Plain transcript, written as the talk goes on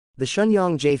The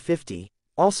Shenyang J-50,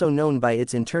 also known by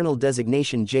its internal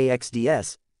designation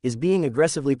J-XDS, is being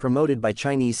aggressively promoted by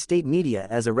Chinese state media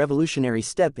as a revolutionary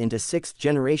step into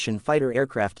sixth-generation fighter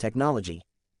aircraft technology.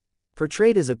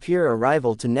 Portrayed as a pure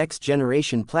rival to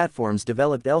next-generation platforms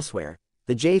developed elsewhere,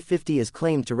 the J-50 is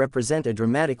claimed to represent a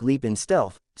dramatic leap in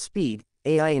stealth, speed,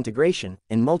 AI integration,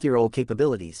 and multi-role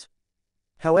capabilities.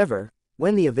 However,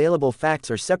 when the available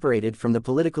facts are separated from the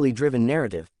politically driven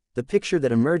narrative, the picture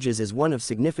that emerges is one of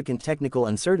significant technical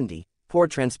uncertainty, poor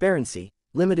transparency,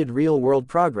 limited real-world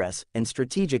progress, and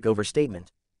strategic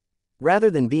overstatement. Rather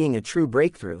than being a true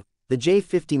breakthrough, the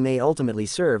J-50 may ultimately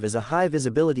serve as a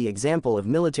high-visibility example of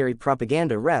military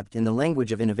propaganda wrapped in the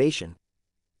language of innovation.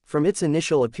 From its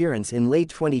initial appearance in late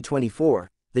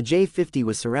 2024, the J-50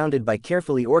 was surrounded by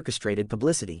carefully orchestrated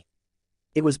publicity.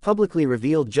 It was publicly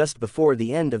revealed just before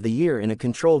the end of the year in a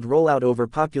controlled rollout over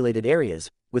populated areas,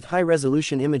 with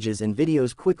high-resolution images and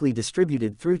videos quickly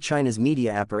distributed through China's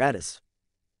media apparatus.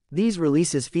 These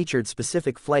releases featured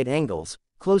specific flight angles,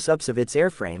 close-ups of its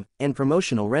airframe, and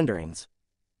promotional renderings.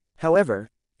 However,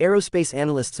 aerospace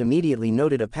analysts immediately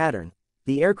noted a pattern.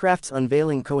 The aircraft's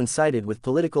unveiling coincided with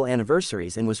political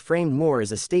anniversaries and was framed more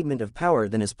as a statement of power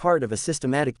than as part of a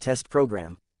systematic test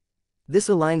program. This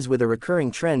aligns with a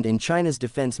recurring trend in China's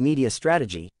defense media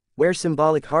strategy, where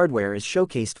symbolic hardware is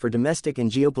showcased for domestic and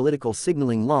geopolitical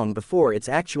signaling long before its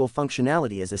actual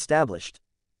functionality is established.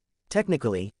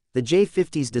 Technically, the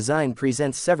J-50's design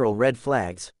presents several red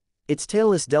flags. Its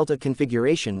tailless delta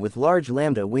configuration with large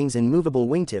lambda wings and movable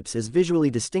wingtips is visually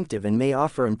distinctive and may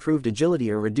offer improved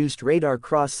agility or reduced radar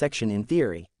cross-section in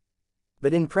theory.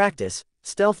 But in practice,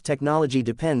 stealth technology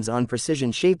depends on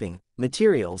precision shaping,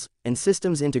 materials, and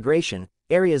systems integration,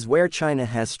 areas where China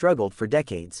has struggled for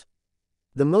decades.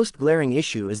 The most glaring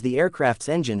issue is the aircraft's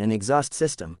engine and exhaust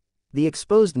system. The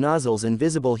exposed nozzles and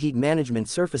visible heat management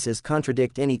surfaces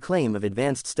contradict any claim of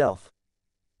advanced stealth.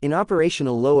 In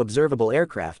operational low observable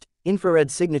aircraft,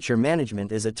 infrared signature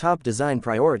management is a top design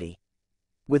priority.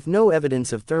 With no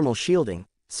evidence of thermal shielding,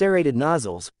 serrated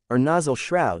nozzles, or nozzle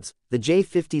shrouds, the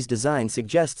J-50's design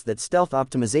suggests that stealth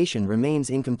optimization remains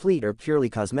incomplete or purely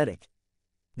cosmetic.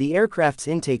 The aircraft's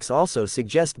intakes also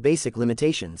suggest basic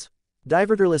limitations.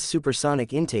 Diverterless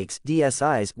supersonic intakes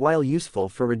 (DSIs), while useful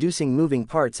for reducing moving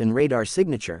parts and radar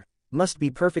signature, must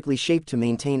be perfectly shaped to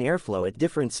maintain airflow at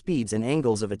different speeds and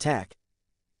angles of attack.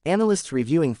 Analysts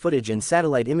reviewing footage and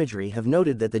satellite imagery have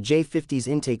noted that the J-50's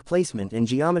intake placement and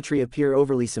geometry appear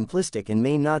overly simplistic and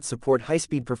may not support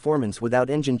high-speed performance without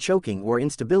engine choking or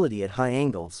instability at high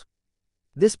angles.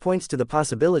 This points to the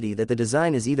possibility that the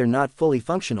design is either not fully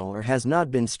functional or has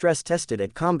not been stress-tested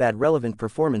at combat-relevant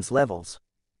performance levels.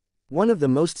 One of the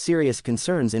most serious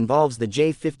concerns involves the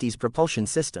J-50's propulsion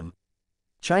system.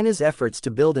 China's efforts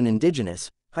to build an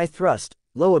indigenous, high-thrust,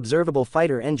 low-observable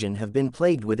fighter engine have been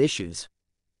plagued with issues.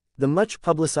 The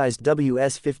much-publicized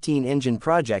WS-15 engine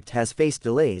project has faced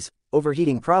delays,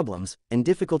 overheating problems, and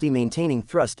difficulty maintaining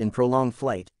thrust in prolonged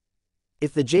flight.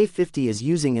 If the J-50 is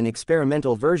using an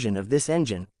experimental version of this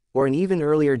engine, or an even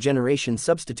earlier generation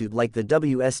substitute like the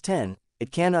WS-10,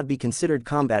 it cannot be considered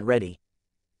combat-ready.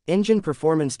 Engine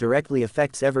performance directly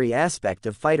affects every aspect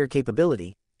of fighter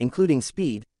capability, including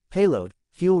speed, payload,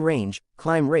 fuel range,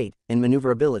 climb rate, and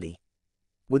maneuverability.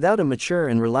 Without a mature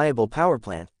and reliable power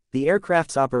plant, the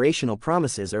aircraft's operational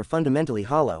promises are fundamentally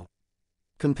hollow.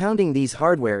 Compounding these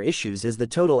hardware issues is the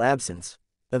total absence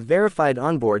of verified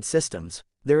onboard systems.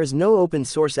 There is no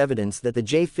open-source evidence that the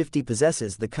J-50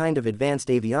 possesses the kind of advanced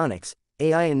avionics,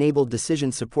 AI-enabled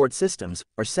decision support systems,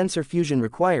 or sensor fusion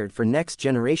required for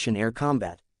next-generation air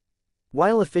combat.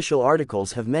 While official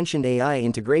articles have mentioned AI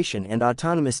integration and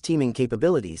autonomous teaming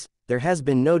capabilities, there has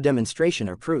been no demonstration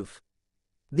or proof.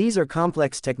 These are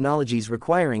complex technologies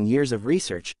requiring years of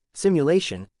research,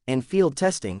 simulation, and field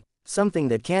testing, something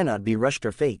that cannot be rushed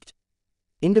or faked.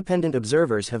 Independent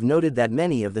observers have noted that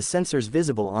many of the sensors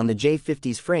visible on the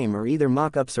J-50's frame are either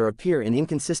mock-ups or appear in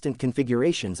inconsistent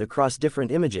configurations across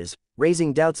different images,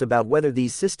 raising doubts about whether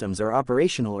these systems are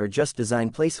operational or just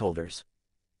design placeholders.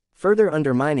 Further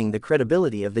undermining the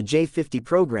credibility of the J-50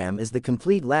 program is the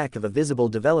complete lack of a visible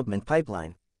development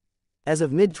pipeline. As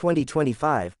of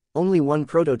mid-2025, only one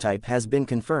prototype has been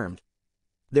confirmed.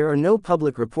 There are no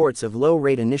public reports of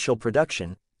low-rate initial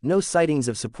production, no sightings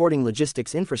of supporting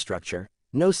logistics infrastructure,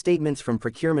 no statements from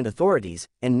procurement authorities,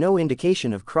 and no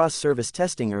indication of cross-service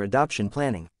testing or adoption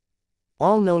planning.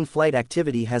 All known flight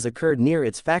activity has occurred near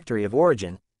its factory of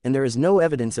origin, and there is no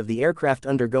evidence of the aircraft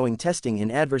undergoing testing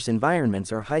in adverse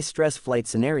environments or high-stress flight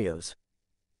scenarios.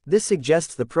 This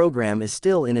suggests the program is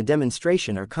still in a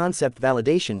demonstration or concept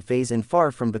validation phase and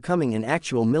far from becoming an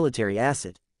actual military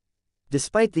asset.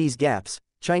 Despite these gaps,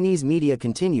 Chinese media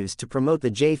continues to promote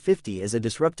the J-50 as a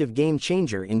disruptive game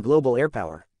changer in global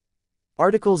airpower.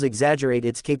 Articles exaggerate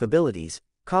its capabilities,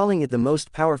 calling it the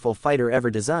most powerful fighter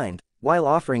ever designed, while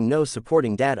offering no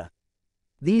supporting data.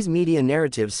 These media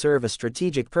narratives serve a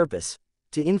strategic purpose: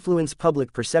 to influence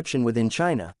public perception within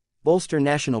China, bolster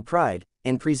national pride,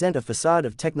 and present a facade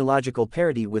of technological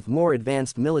parity with more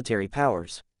advanced military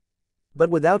powers. But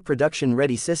without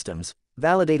production-ready systems,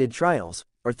 validated trials,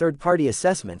 or third-party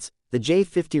assessments, the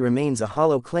J-50 remains a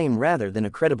hollow claim rather than a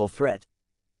credible threat.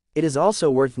 It is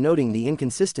also worth noting the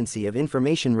inconsistency of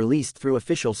information released through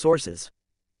official sources.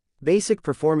 Basic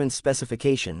performance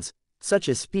specifications, such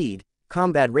as speed,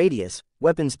 combat radius,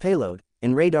 weapons payload,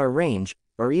 and radar range,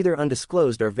 are either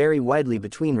undisclosed or vary widely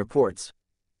between reports.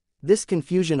 This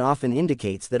confusion often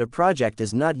indicates that a project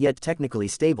is not yet technically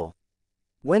stable.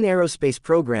 When aerospace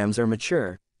programs are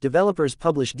mature, developers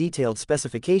publish detailed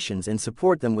specifications and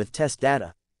support them with test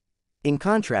data. In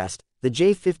contrast, the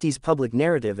J-50's public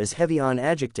narrative is heavy on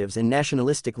adjectives and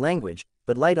nationalistic language,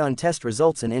 but light on test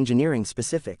results and engineering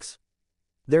specifics.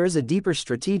 There is a deeper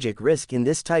strategic risk in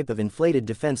this type of inflated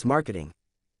defense marketing.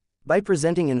 By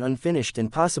presenting an unfinished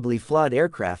and possibly flawed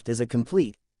aircraft as a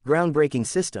complete, groundbreaking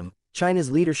system,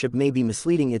 China's leadership may be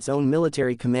misleading its own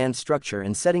military command structure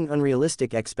and setting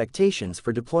unrealistic expectations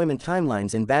for deployment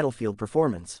timelines and battlefield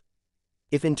performance.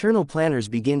 If internal planners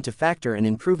begin to factor an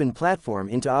unproven platform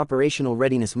into operational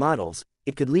readiness models,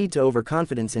 it could lead to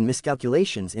overconfidence and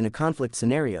miscalculations in a conflict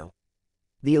scenario.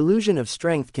 The illusion of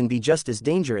strength can be just as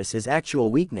dangerous as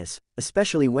actual weakness,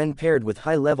 especially when paired with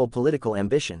high-level political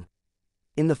ambition.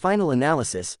 In the final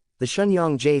analysis, the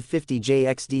Shenyang J-50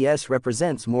 J-XDS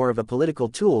represents more of a political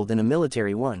tool than a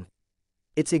military one.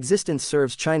 Its existence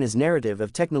serves China's narrative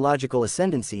of technological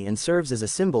ascendancy and serves as a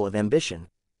symbol of ambition.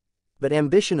 But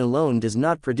ambition alone does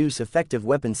not produce effective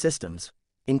weapon systems.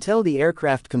 Until the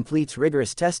aircraft completes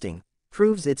rigorous testing,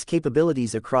 proves its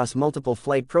capabilities across multiple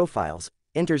flight profiles,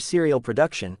 enters serial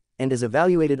production, and is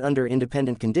evaluated under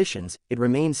independent conditions, it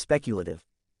remains speculative.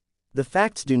 The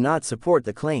facts do not support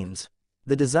the claims.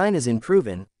 The design is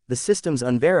unproven, the systems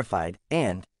unverified,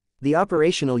 and the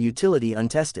operational utility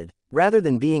untested. Rather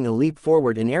than being a leap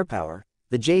forward in airpower,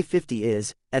 the J-50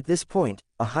 is, at this point,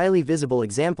 a highly visible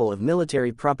example of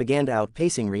military propaganda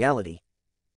outpacing reality.